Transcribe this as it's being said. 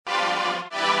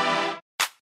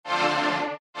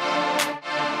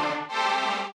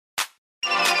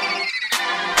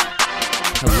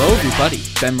Hello everybody,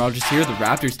 Ben Rogers here, the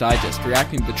Raptors Digest,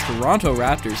 reacting to the Toronto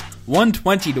Raptors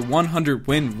 120-100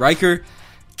 win Riker.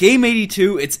 Game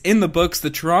 82, it's in the books. The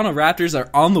Toronto Raptors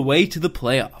are on the way to the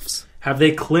playoffs. Have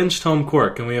they clinched home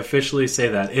court? Can we officially say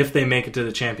that if they make it to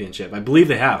the championship? I believe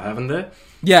they have, haven't they?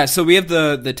 Yeah, so we have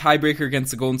the tiebreaker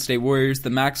against the Golden State Warriors. The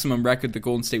maximum record the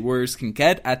Golden State Warriors can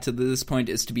get at to this point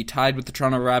is to be tied with the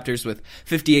Toronto Raptors with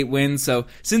 58 wins. So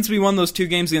since we won those two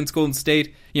games against Golden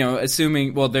State,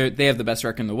 assuming, they have the best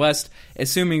record in the West,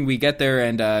 assuming we get there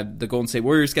and the Golden State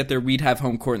Warriors get there, we'd have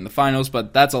home court in the finals,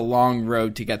 but that's a long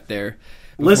road to get there.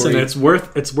 Listen, it's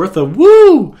worth a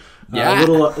woo! Yeah. A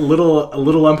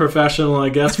little unprofessional, I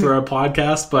guess, for our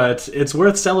podcast, but it's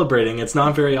worth celebrating. It's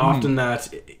not very often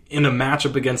that in a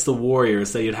matchup against the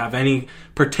Warriors that you'd have any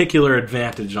particular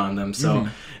advantage on them. So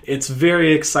it's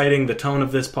very exciting, the tone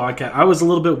of this podcast. I was a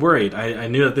little bit worried. I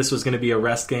knew that this was going to be a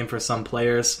rest game for some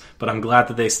players, but I'm glad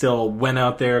that they still went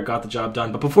out there, got the job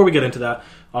done. But before we get into that,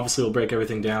 obviously we'll break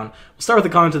everything down. We'll start with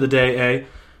the comment of the day,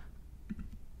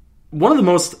 One of the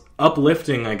most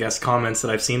uplifting, I guess, comments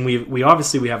that I've seen. We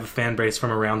obviously have a fan base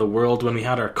from around the world. When we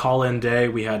had our call-in day,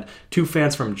 we had 2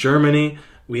 fans from Germany.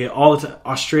 We had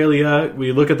Australia.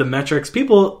 We look at the metrics.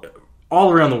 People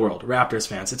all around the world, Raptors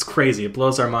fans. It's crazy. It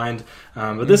blows our mind.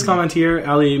 But this comment here,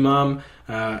 Ali Imam,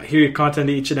 hear your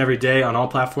content each and every day on all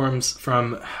platforms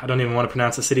from, I don't even want to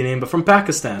pronounce the city name, but from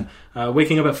Pakistan.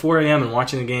 Waking up at 4 a.m. and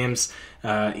watching the games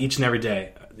each and every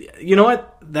day. You know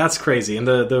what? That's crazy. And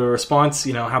the response,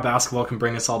 how basketball can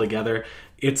bring us all together,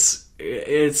 it's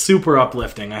super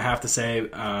uplifting, I have to say,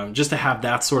 just to have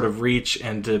that sort of reach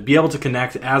and to be able to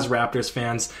connect as Raptors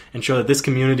fans and show that this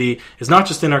community is not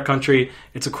just in our country,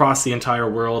 it's across the entire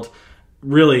world.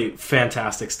 Really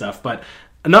fantastic stuff. But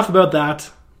enough about that.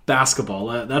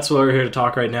 Basketball. That's what we're here to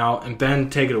talk right now. And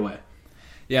Ben, take it away.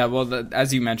 Yeah, well,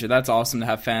 as you mentioned, that's awesome to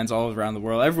have fans all around the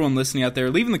world. Everyone listening out there,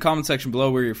 leave in the comment section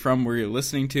below where you're from, where you're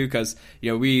listening to, because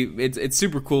it's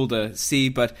super cool to see.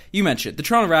 But you mentioned the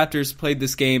Toronto Raptors played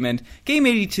this game, and Game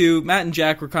 82, Matt and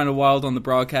Jack were kind of wild on the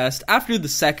broadcast. After the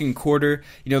second quarter,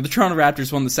 the Toronto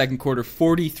Raptors won the second quarter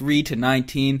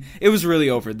 43-19. It was really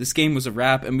over. This game was a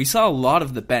wrap, and we saw a lot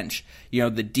of the bench. The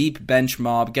deep bench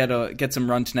mob get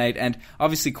some run tonight, and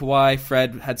obviously Kawhi,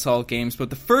 Fred had solid games.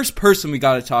 But the first person we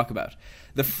got to talk about,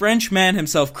 the French man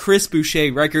himself, Chris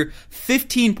Boucher. Riker,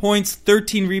 15 points,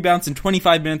 13 rebounds in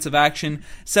 25 minutes of action,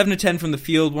 7 of 10 from the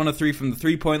field, 1 of 3 from the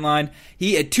three-point line.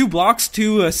 He had 2 blocks,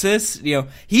 2 assists.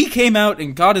 He came out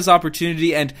and got his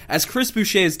opportunity, and as Chris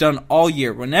Boucher has done all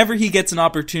year, whenever he gets an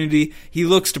opportunity, he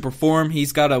looks to perform.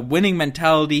 He's got a winning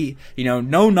mentality,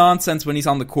 no nonsense when he's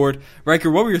on the court.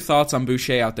 Riker, what were your thoughts on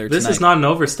Boucher out there tonight? This is not an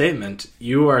overstatement.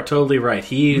 You are totally right.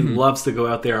 He loves to go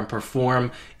out there and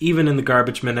perform, even in the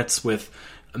garbage minutes with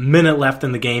a minute left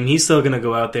in the game. He's still going to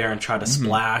go out there and try to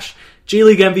splash. G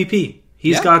League MVP.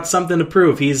 He's got something to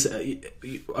prove. He's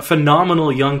a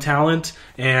phenomenal young talent,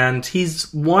 and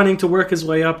he's wanting to work his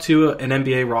way up to an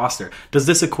NBA roster. Does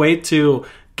this equate to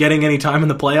getting any time in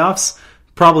the playoffs?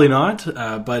 Probably not,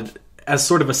 but as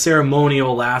sort of a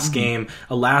ceremonial last game,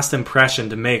 a last impression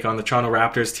to make on the Toronto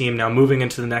Raptors team now moving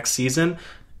into the next season,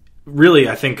 really,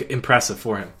 I think, impressive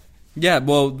for him. Yeah,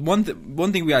 well, one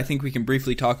thing I think we can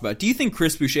briefly talk about. Do you think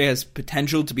Chris Boucher has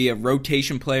potential to be a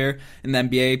rotation player in the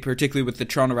NBA, particularly with the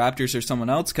Toronto Raptors or someone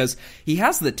else? Because he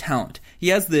has the talent. He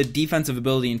has the defensive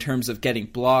ability in terms of getting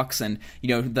blocks and,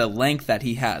 the length that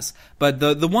he has. But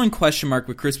the one question mark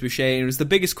with Chris Boucher, and it was the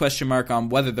biggest question mark on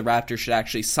whether the Raptors should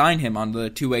actually sign him on the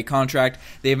 2-way contract.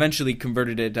 They eventually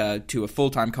converted it to a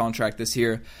full-time contract this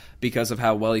year because of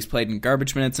how well he's played in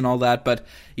garbage minutes and all that. But,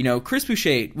 Chris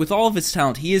Boucher, with all of his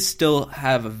talent, he is still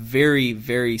have a very,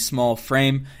 very small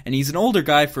frame, and he's an older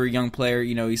guy for a young player.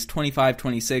 He's 25,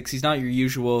 26. He's not your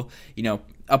usual,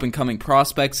 up-and-coming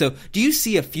prospect. So do you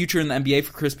see a future in the NBA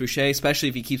for Chris Boucher, especially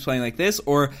if he keeps playing like this,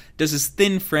 or does his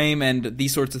thin frame and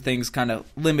these sorts of things kind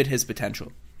of limit his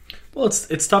potential? Well,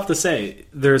 it's tough to say.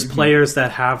 There's players that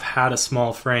have had a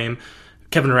small frame.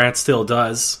 Kevin Durant still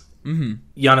does. Giannis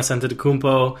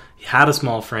Antetokounmpo, he had a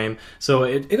small frame. So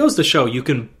it goes to show you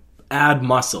can add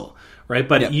muscle, right?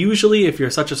 But usually if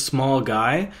you're such a small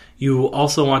guy, you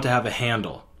also want to have a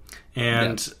handle.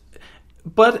 And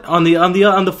but on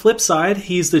the flip side,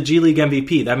 he's the G League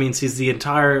MVP. That means he's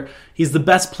the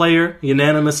best player,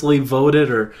 unanimously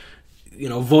voted or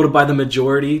voted by the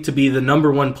majority to be the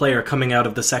number 1 player coming out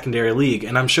of the secondary league.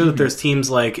 And I'm sure that there's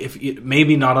teams like, if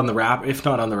not on the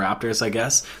Raptors, I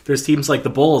guess, there's teams like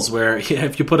the Bulls where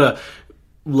if you put a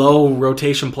low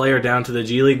rotation player down to the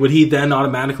G League, would he then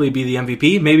automatically be the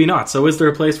MVP? Maybe not. So is there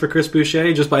a place for Chris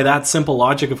Boucher? Just by that simple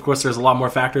logic, of course, there's a lot more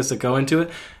factors that go into it.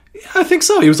 Yeah, I think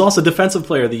so. He was also Defensive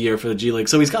Player of the Year for the G League,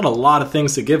 so he's got a lot of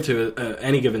things to give to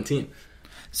any given team.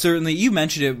 Certainly, you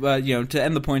mentioned it, to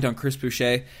end the point on Chris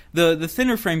Boucher, the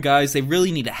thinner frame guys, they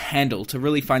really need a handle to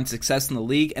really find success in the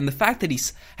league, and the fact that he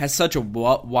has such a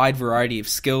wide variety of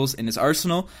skills in his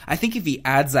arsenal, I think if he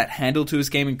adds that handle to his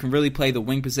game and can really play the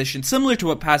wing position, similar to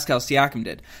what Pascal Siakam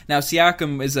did. Now,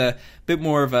 Siakam is a bit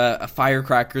more of a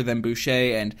firecracker than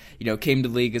Boucher, and, came to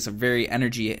the league as a very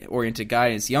energy-oriented guy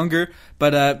and is younger,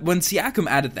 but when Siakam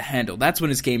added the handle, that's when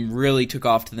his game really took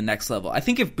off to the next level. I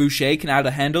think if Boucher can add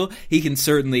a handle, he can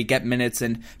certainly get minutes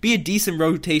and be a decent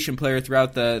rotation player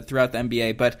throughout the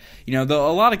NBA. But a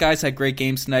lot of guys had great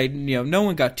games tonight. No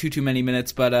one got too many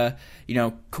minutes, but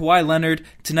Kawhi Leonard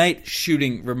tonight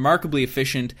shooting remarkably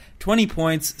efficient. 20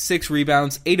 points, 6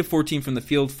 rebounds, 8 of 14 from the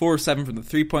field, 4 of 7 from the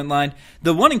three-point line.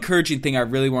 The one encouraging thing I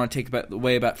really want to take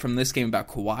away from this game, about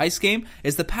Kawhi's game,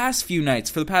 is the past few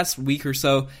nights, for the past week or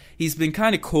so, he's been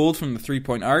kind of cold from the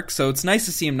three-point arc, so it's nice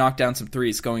to see him knock down some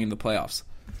threes going into the playoffs.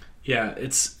 Yeah,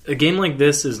 it's a game like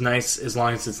this is nice as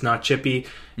long as it's not chippy.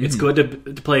 It's good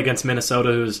to play against Minnesota,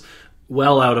 who's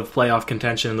well out of playoff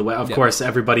contention in the way. Of course,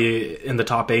 everybody in the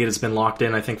top 8 has been locked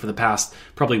in, I think, for the past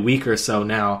probably week or so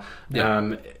now.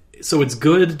 So it's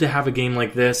good to have a game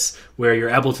like this where you're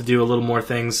able to do a little more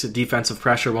things. Defensive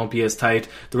pressure won't be as tight.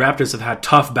 The Raptors have had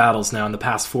tough battles now in the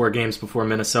past 4 games before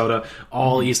Minnesota.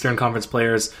 All Eastern Conference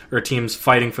players or teams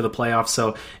fighting for the playoffs.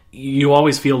 So you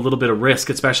always feel a little bit of risk,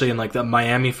 especially in like the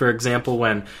Miami, for example,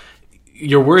 when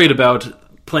you're worried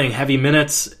about playing heavy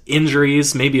minutes,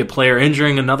 injuries, maybe a player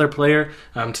injuring another player.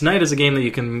 Tonight is a game that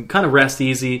you can kind of rest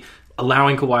easy,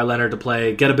 allowing Kawhi Leonard to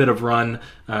play, get a bit of run,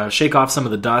 shake off some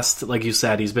of the dust. Like you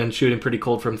said, he's been shooting pretty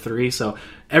cold from 3, so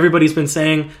everybody's been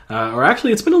saying, or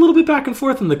actually it's been a little bit back and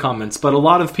forth in the comments, but a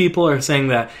lot of people are saying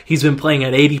that he's been playing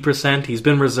at 80%, he's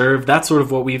been reserved, that's sort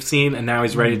of what we've seen, and now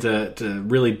he's ready to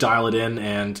really dial it in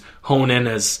and hone in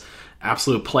his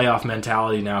absolute playoff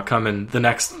mentality now coming the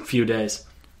next few days.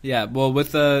 Yeah, well,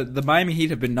 with the Miami Heat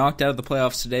have been knocked out of the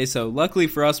playoffs today, so luckily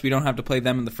for us, we don't have to play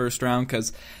them in the first round,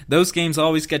 because those games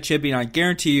always get chippy, and I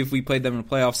guarantee you if we played them in a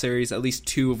playoff series, at least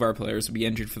 2 of our players would be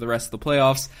injured for the rest of the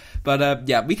playoffs.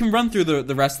 But we can run through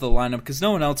the rest of the lineup, because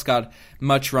no one else got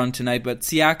much run tonight, but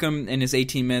Siakam in his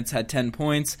 18 minutes had 10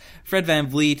 points. Fred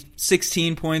VanVleet,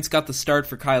 16 points, got the start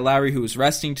for Kyle Lowry, who was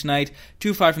resting tonight.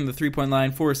 2-5 from the three-point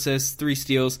line, 4 assists, 3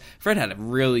 steals. Fred had a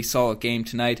really solid game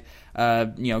tonight.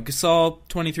 Gasol,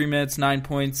 23 minutes, 9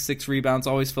 points, 6 rebounds,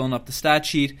 always filling up the stat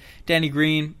sheet. Danny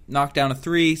Green knocked down a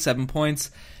 3, 7 points.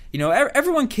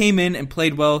 Everyone came in and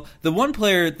played well. The one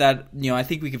player that, I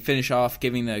think we can finish off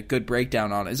giving the good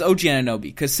breakdown on is OG Anunoby,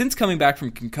 because since coming back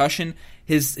from concussion,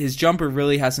 his jumper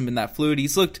really hasn't been that fluid.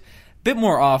 He's looked a bit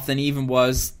more off than he even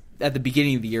was at the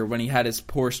beginning of the year when he had his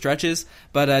poor stretches,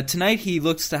 but tonight he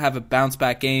looks to have a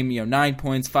bounce-back game, 9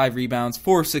 points, 5 rebounds,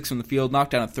 4 of 6 from the field,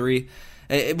 knocked down a 3.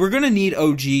 We're going to need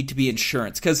OG to be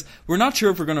insurance, because we're not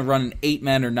sure if we're going to run an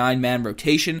 8-man or 9-man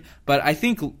rotation, but I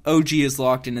think OG is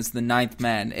locked in as the 9th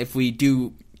man if we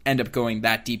do end up going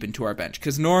that deep into our bench,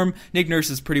 because Nick Nurse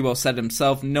has pretty well said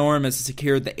himself, Norm has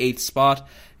secured the 8th spot,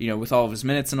 with all of his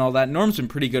minutes and all that. Norm's been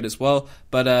pretty good as well,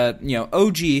 but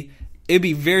OG, it'd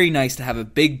be very nice to have a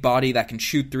big body that can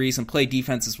shoot threes and play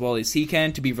defense as well as he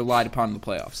can to be relied upon in the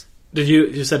playoffs.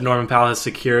 You said Norman Powell has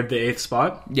secured the 8th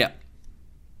spot? Yeah.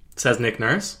 Says Nick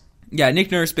Nurse? Yeah,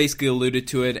 Nick Nurse basically alluded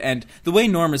to it, and the way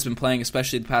Norm has been playing,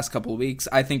 especially the past couple of weeks,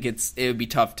 I think it would be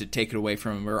tough to take it away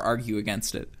from him or argue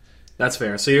against it. That's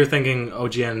fair. So you're thinking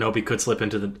OG Anunoby could slip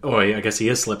into the... Oh, I guess he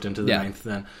is slipped into the 9th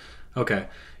then. Okay.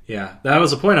 Yeah, that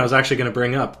was a point I was actually going to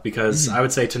bring up, because I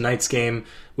would say tonight's game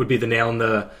would be the nail in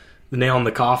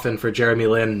the coffin for Jeremy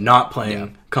Lin not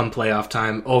playing come playoff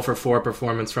time. 0 for 4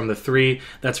 performance from the 3.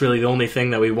 That's really the only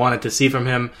thing that we wanted to see from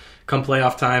him come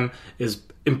playoff time is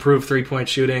improved 3-point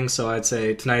shooting. So I'd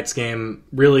say tonight's game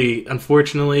really,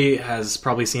 unfortunately, has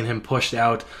probably seen him pushed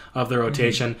out of the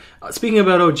rotation. Speaking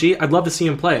about OG, I'd love to see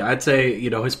him play. I'd say,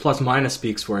 his plus-minus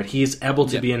speaks for it. He's able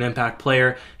to be an impact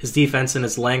player. His defense and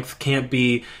his length can't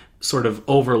be sort of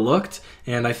overlooked,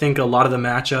 and I think a lot of the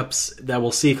matchups that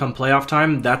we'll see come playoff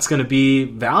time, that's going to be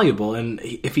valuable. And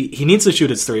if he needs to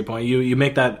shoot his 3-point, you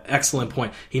make that excellent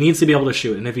point. He needs to be able to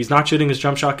shoot, and if he's not shooting his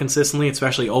jump shot consistently,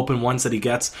 especially open ones that he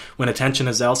gets when attention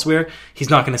is elsewhere,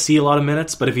 he's not going to see a lot of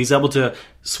minutes. But if he's able to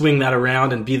swing that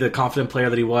around and be the confident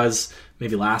player that he was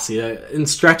maybe last year in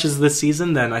stretches this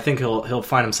season, then I think he'll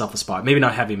find himself a spot. Maybe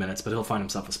not heavy minutes, but he'll find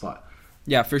himself a spot.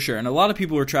 Yeah, for sure. And a lot of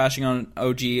people were trashing on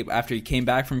OG after he came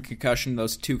back from concussion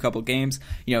those couple games.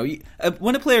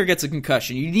 When a player gets a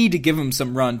concussion, you need to give him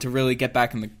some run to really get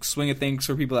back in the swing of things.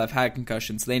 For people that have had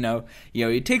concussions, they know,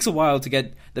 it takes a while to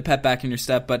get the pep back in your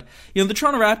step. But, the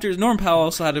Toronto Raptors, Norm Powell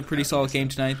also had a pretty solid game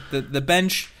tonight. The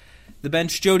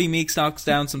bench, Jody Meeks knocks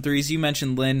down some threes. You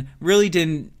mentioned Lin. Really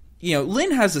didn't...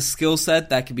 Lin has a skill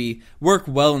set that could work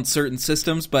well in certain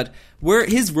systems, but where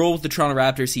his role with the Toronto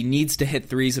Raptors, he needs to hit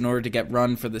threes in order to get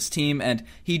run for this team, and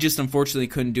he just unfortunately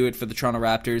couldn't do it for the Toronto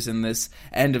Raptors in this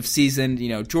end of season.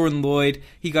 Jordan Lloyd,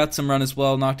 he got some run as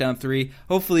well, knocked down 3.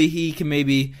 Hopefully he can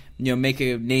maybe make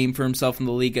a name for himself in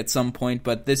the league at some point,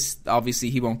 but this, obviously,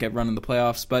 he won't get run in the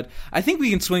playoffs. But I think we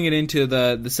can swing it into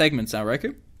the segments now,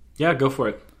 Riker? Yeah, go for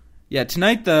it. Yeah,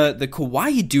 tonight the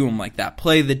Kawhi Doom like that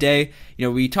play of the day.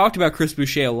 We talked about Chris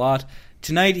Boucher a lot.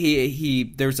 Tonight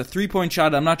there was a 3-point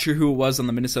shot. I'm not sure who it was on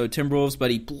the Minnesota Timberwolves,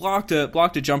 but he blocked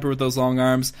a jumper with those long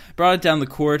arms, brought it down the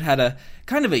court, had a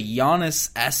kind of a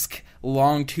Giannis-esque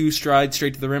long 2 strides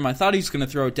straight to the rim. I thought he was going to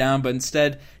throw it down, but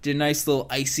instead did a nice little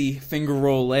icy finger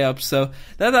roll layup. So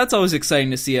that's always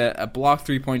exciting to see a blocked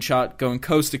 3-point shot going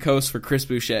coast to coast for Chris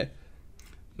Boucher.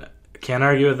 Can't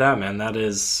argue with that, man. That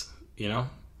is,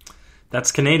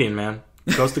 that's Canadian, man.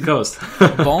 Coast to coast.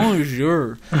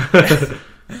 Bonjour.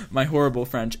 My horrible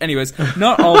French. Anyways,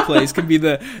 not all plays can be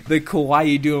the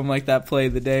Kawhi Doom like that play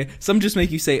of the day. Some just make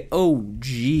you say, oh,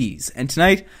 geez. And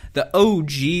tonight, the oh,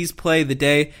 geez play of the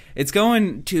day, it's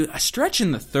going to a stretch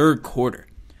in the third quarter.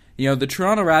 The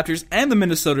Toronto Raptors and the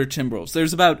Minnesota Timberwolves.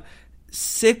 There's about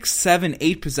 6, 7,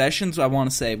 8 possessions, I want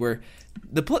to say, where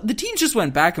the teams just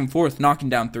went back and forth knocking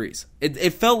down threes.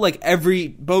 It felt like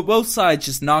both sides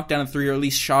just knocked down a 3 or at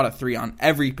least shot a 3 on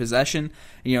every possession,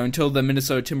 until the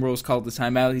Minnesota Timberwolves called the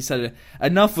timeout. He said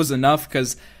enough was enough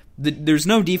because there's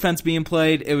no defense being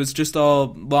played. It was just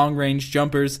all long-range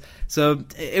jumpers. So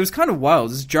it was kind of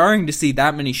wild. It's jarring to see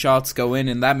that many shots go in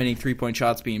and that many 3-point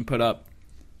shots being put up.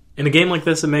 In a game like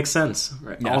this, it makes sense.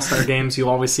 Right? Yeah. All-star games, you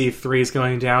always see threes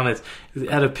going down. It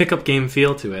had a pickup game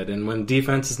feel to it. And when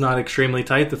defense is not extremely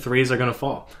tight, the threes are going to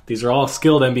fall. These are all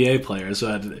skilled NBA players.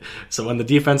 So when the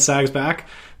defense sags back,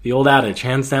 the old adage,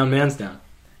 hands down, man's down.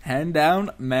 Hand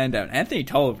down, man down. Anthony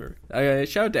Tolliver.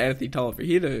 Shout out to Anthony Tolliver.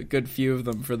 He had a good few of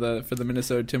them for the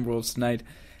Minnesota Timberwolves tonight.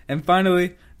 And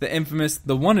finally, the infamous,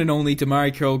 the one and only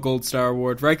DeMarre Carroll Gold Star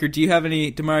Award. Riker, do you have any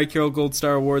DeMarre Carroll Gold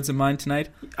Star Awards in mind tonight?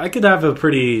 I could have a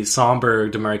pretty somber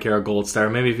DeMarre Carroll Gold Star.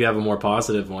 Maybe if you have a more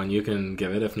positive one, you can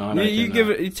give it. If not, I can... You give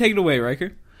it. Take it away,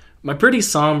 Riker. My pretty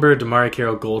somber DeMarre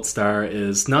Carroll Gold Star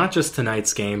is not just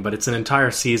tonight's game, but it's an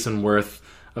entire season worth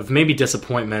of maybe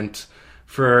disappointment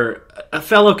for a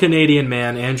fellow Canadian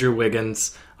man, Andrew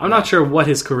Wiggins. I'm not sure what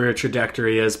his career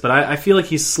trajectory is, but I feel like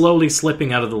he's slowly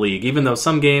slipping out of the league, even though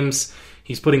some games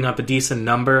he's putting up a decent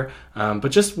number. But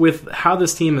just with how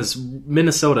this team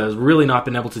Minnesota has really not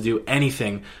been able to do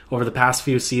anything over the past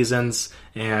few seasons,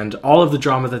 and all of the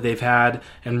drama that they've had,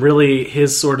 and really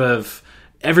his sort of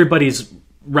everybody's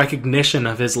recognition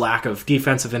of his lack of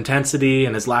defensive intensity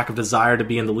and his lack of desire to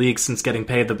be in the league since getting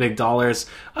paid the big dollars.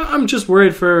 I'm just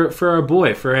worried for our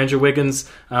boy, for Andrew Wiggins.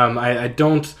 I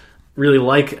don't really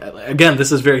like, again,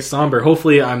 this is very somber.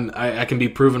 Hopefully I can be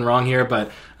proven wrong here,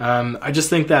 but I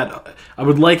just think that I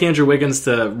would like Andrew Wiggins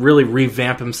to really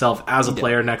revamp himself as a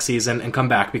player next season and come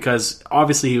back, because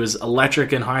obviously he was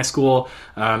electric in high school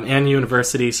and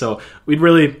university, so we'd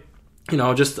really...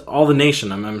 just all the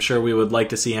nation, I'm sure we would like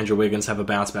to see Andrew Wiggins have a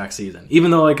bounce-back season.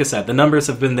 Even though, like I said, the numbers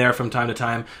have been there from time to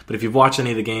time, but if you've watched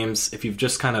any of the games, if you've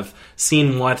just kind of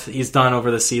seen what he's done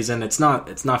over the season, it's not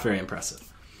very impressive.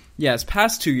 Yeah, his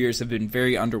past 2 years have been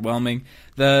very underwhelming.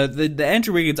 The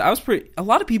Andrew Wiggins, a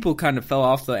lot of people kind of fell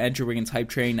off the Andrew Wiggins hype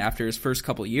train after his first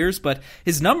couple of years, but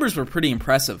his numbers were pretty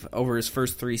impressive over his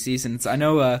first 3 seasons. I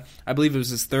know, I believe it was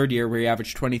his third year where he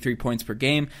averaged 23 points per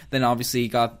game. Then obviously he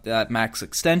got that max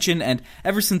extension, and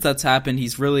ever since that's happened,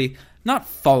 he's really not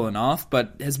fallen off,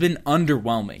 but has been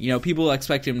underwhelming. People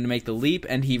expect him to make the leap,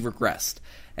 and he regressed.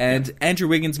 And Andrew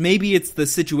Wiggins, maybe it's the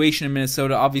situation in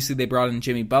Minnesota. Obviously, they brought in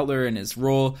Jimmy Butler and his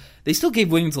role. They still gave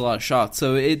Wiggins a lot of shots,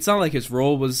 so it's not like his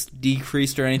role was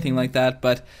decreased or anything like that.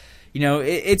 But,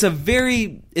 it's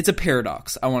a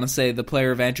paradox, I want to say, the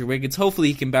player of Andrew Wiggins. Hopefully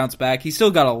he can bounce back. He's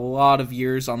still got a lot of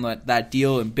years on that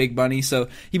deal and big money, so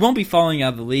he won't be falling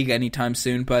out of the league anytime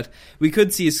soon. But we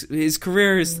could see his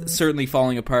career is certainly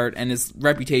falling apart, and his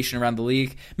reputation around the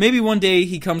league. Maybe one day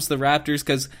he comes to the Raptors,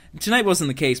 because tonight wasn't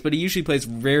the case, but he usually plays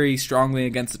very strongly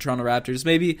against the Toronto Raptors.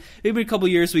 Maybe a couple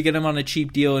years we get him on a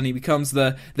cheap deal, and he becomes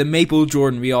the Maple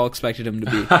Jordan we all expected him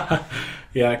to be.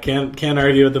 Yeah, can't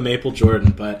argue with the Maple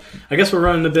Jordan, but I guess we're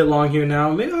running a bit long here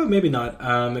now. Maybe not.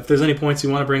 If there's any points you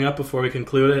want to bring up before we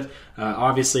conclude it,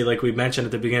 obviously, like we mentioned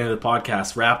at the beginning of the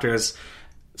podcast, Raptors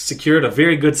secured a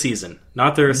very good season.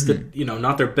 Not their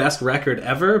not their best record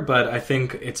ever, but I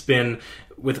think it's been,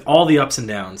 with all the ups and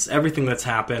downs, everything that's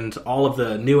happened, all of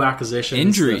the new acquisitions,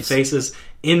 injuries,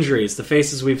 the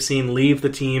faces we've seen leave the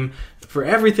team, for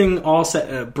everything all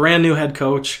set, brand new head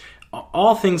coach,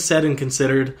 all things said and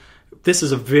considered, this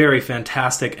is a very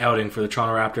fantastic outing for the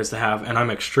Toronto Raptors to have, and I'm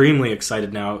extremely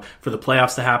excited now for the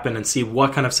playoffs to happen and see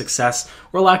what kind of success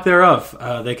or lack thereof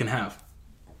they can have.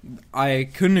 I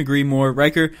couldn't agree more.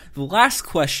 Riker, the last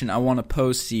question I want to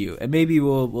pose to you, and maybe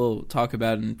we'll talk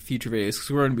about it in future videos,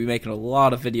 because we're going to be making a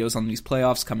lot of videos on these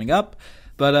playoffs coming up,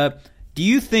 but do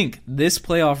you think this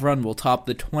playoff run will top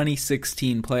the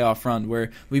 2016 playoff run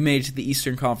where we made it to the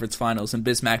Eastern Conference Finals and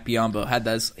Bismack Biyombo had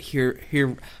those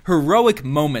heroic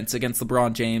moments against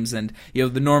LeBron James and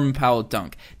the Norman Powell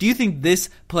dunk? Do you think this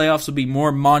playoffs will be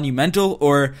more monumental,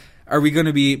 or are we going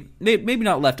to be maybe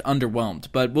not left underwhelmed,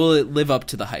 but will it live up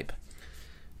to the hype?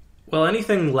 Well,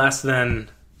 anything less than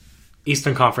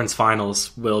Eastern Conference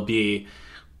Finals will be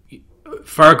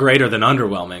far greater than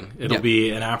underwhelming. It'll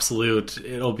be an absolute.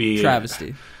 It'll be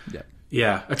travesty.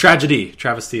 Yeah, a tragedy.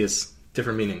 Travesty is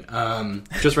different meaning.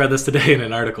 Just read this today in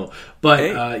an article, but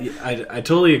I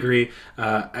totally agree.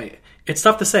 It's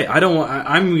tough to say.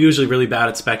 I'm usually really bad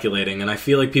at speculating, and I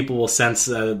feel like people will sense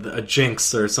a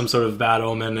jinx or some sort of bad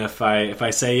omen if I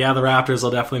say, yeah, the Raptors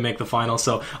will definitely make the final.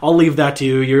 So I'll leave that to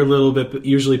you. You're a little bit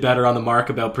usually better on the mark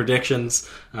about predictions.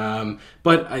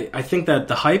 But I think that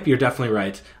the hype, you're definitely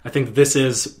right. I think this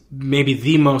is maybe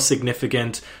the most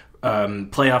significant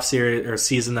playoff series or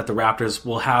season that the Raptors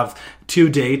will have to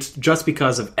date, just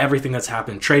because of everything that's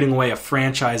happened, trading away a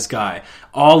franchise guy,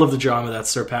 all of the drama that's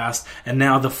surpassed, and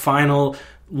now the final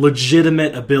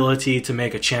legitimate ability to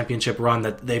make a championship run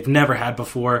that they've never had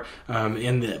before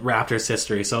in the Raptors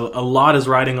history. So a lot is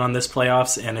riding on this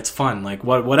playoffs, and it's fun. Like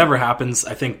whatever happens,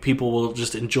 I think people will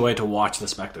just enjoy to watch the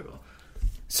spectacle.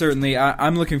 Certainly,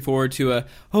 I'm looking forward to a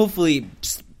hopefully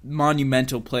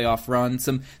monumental playoff run,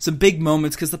 some big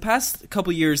moments, because the past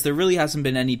couple years there really hasn't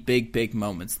been any big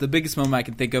moments. The biggest moment I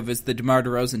can think of is the DeMar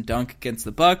DeRozan dunk against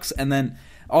the Bucks, and then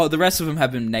all the rest of them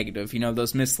have been negative.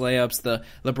 Those missed layups, the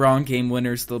LeBron game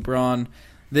winners, the LeBron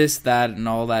this, that, and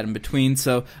all that in between.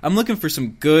 So I'm looking for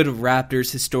some good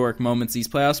Raptors historic moments these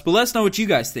playoffs. But let us know what you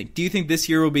guys think. Do you think this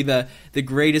year will be the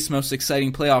greatest, most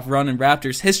exciting playoff run in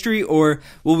Raptors history, or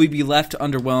will we be left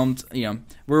underwhelmed?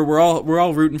 We're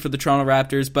all rooting for the Toronto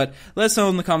Raptors, but let us know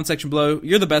in the comment section below.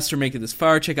 You're the best for making this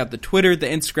far. Check out the Twitter, the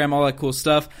Instagram, all that cool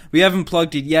stuff. We haven't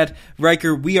plugged it yet.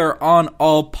 Riker, we are on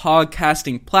all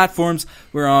podcasting platforms.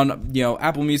 We're on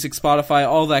Apple Music, Spotify,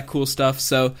 all that cool stuff.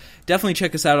 So definitely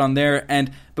check us out on there.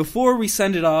 And before we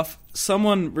send it off,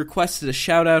 someone requested a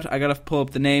shout out. I gotta pull up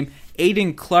the name.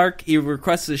 Aiden Clark. He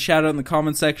requested a shout out in the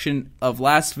comment section of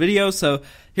last video. So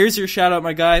here's your shout out,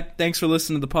 my guy. Thanks for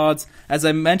listening to the pods. As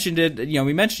I mentioned it,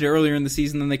 we mentioned it earlier in the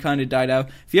season, then they kind of died out.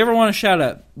 If you ever want a shout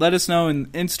out, let us know in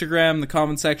Instagram, the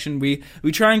comment section. We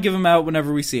try and give them out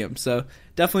whenever we see them. So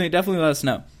definitely let us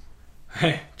know.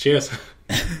 Hey, cheers.